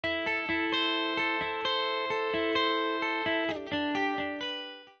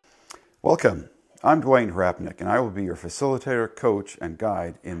Welcome. I'm Dwayne Hrapnick, and I will be your facilitator, coach, and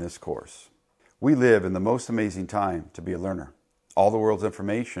guide in this course. We live in the most amazing time to be a learner. All the world's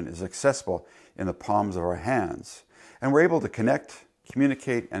information is accessible in the palms of our hands, and we're able to connect,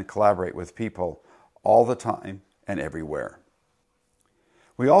 communicate, and collaborate with people all the time and everywhere.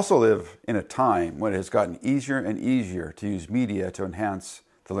 We also live in a time when it has gotten easier and easier to use media to enhance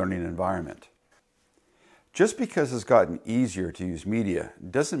the learning environment. Just because it's gotten easier to use media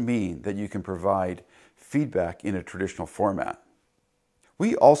doesn't mean that you can provide feedback in a traditional format.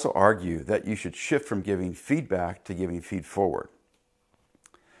 We also argue that you should shift from giving feedback to giving feed-forward.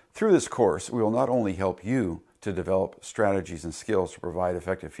 Through this course, we will not only help you to develop strategies and skills to provide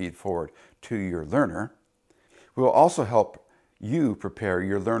effective feed-forward to your learner, we will also help you prepare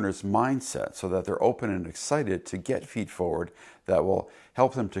your learner's mindset so that they're open and excited to get feed-forward that will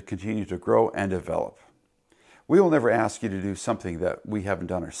help them to continue to grow and develop. We will never ask you to do something that we haven't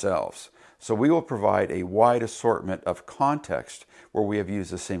done ourselves. So we will provide a wide assortment of context where we have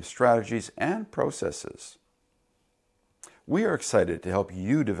used the same strategies and processes. We are excited to help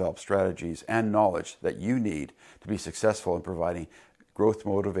you develop strategies and knowledge that you need to be successful in providing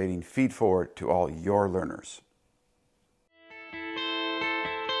growth-motivating feed-forward to all your learners.